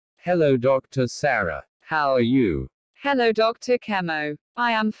Hello, Dr. Sarah. How are you? Hello, Dr. Chemo.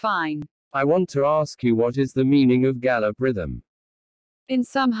 I am fine. I want to ask you, what is the meaning of Gallop rhythm? In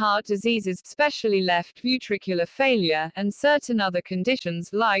some heart diseases, especially left ventricular failure, and certain other conditions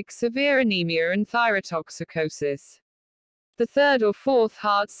like severe anemia and thyrotoxicosis, the third or fourth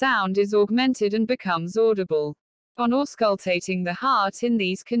heart sound is augmented and becomes audible. On auscultating the heart in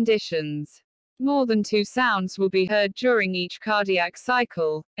these conditions, more than 2 sounds will be heard during each cardiac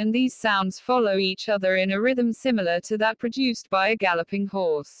cycle, and these sounds follow each other in a rhythm similar to that produced by a galloping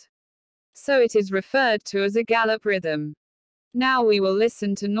horse. So it is referred to as a gallop rhythm. Now we will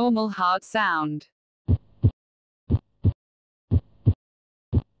listen to normal heart sound.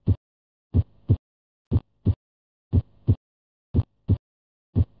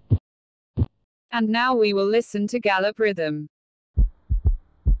 And now we will listen to gallop rhythm.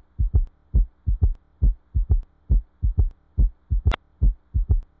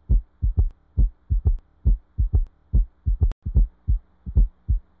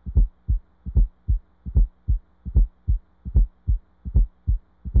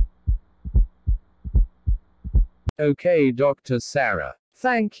 Okay, Dr. Sarah.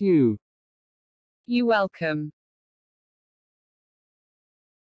 Thank you. You're welcome.